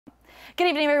Good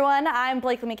evening, everyone. I'm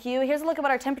Blakely McHugh. Here's a look at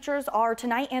what our temperatures are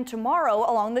tonight and tomorrow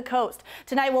along the coast.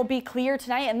 Tonight will be clear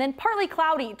tonight and then partly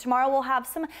cloudy. Tomorrow we'll have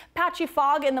some patchy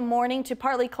fog in the morning to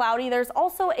partly cloudy. There's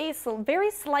also a very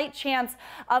slight chance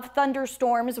of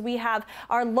thunderstorms. We have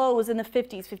our lows in the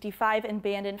 50s, 55 in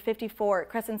Bandon, 54 at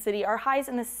Crescent City. Our highs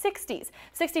in the 60s,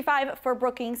 65 for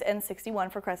Brookings and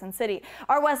 61 for Crescent City.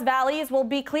 Our West Valleys will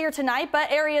be clear tonight,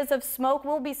 but areas of smoke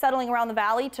will be settling around the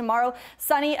valley. Tomorrow,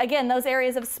 sunny. Again, those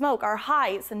areas of smoke. Our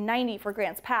highs 90 for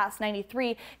Grants Pass,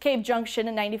 93 Cave Junction,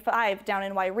 and 95 down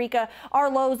in Wairika. Our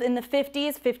lows in the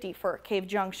 50s, 50 for Cave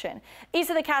Junction.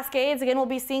 East of the Cascades, again, we'll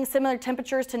be seeing similar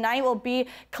temperatures. Tonight will be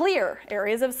clear,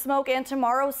 areas of smoke, and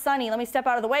tomorrow sunny. Let me step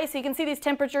out of the way so you can see these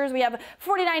temperatures. We have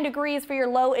 49 degrees for your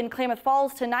low in Klamath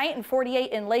Falls tonight and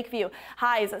 48 in Lakeview.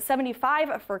 Highs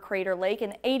 75 for Crater Lake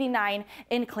and 89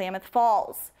 in Klamath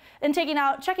Falls. And checking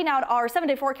out our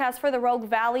 7-day forecast for the Rogue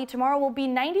Valley, tomorrow will be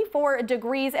 94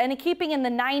 degrees and keeping in the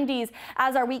 90s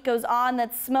as our week goes on.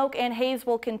 That smoke and haze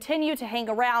will continue to hang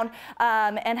around,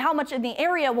 and how much in the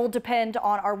area will depend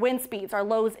on our wind speeds. Our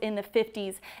lows in the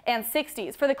 50s and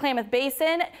 60s. For the Klamath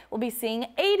Basin, we'll be seeing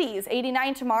 80s,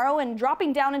 89 tomorrow and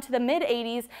dropping down into the mid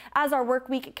 80s as our work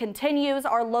week continues.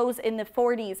 Our lows in the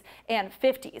 40s and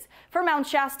 50s. For Mount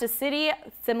Shasta City,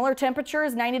 similar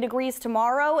temperatures, 90 degrees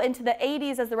tomorrow into the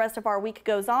 80s as the rest of our week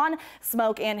goes on.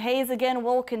 Smoke and haze again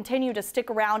will continue to stick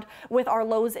around with our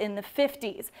lows in the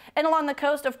 50s. And along the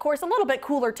coast, of course, a little bit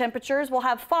cooler temperatures. We'll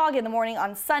have fog in the morning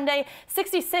on Sunday,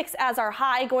 66 as our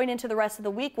high. Going into the rest of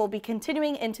the week, we'll be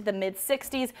continuing into the mid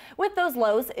 60s with those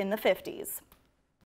lows in the 50s.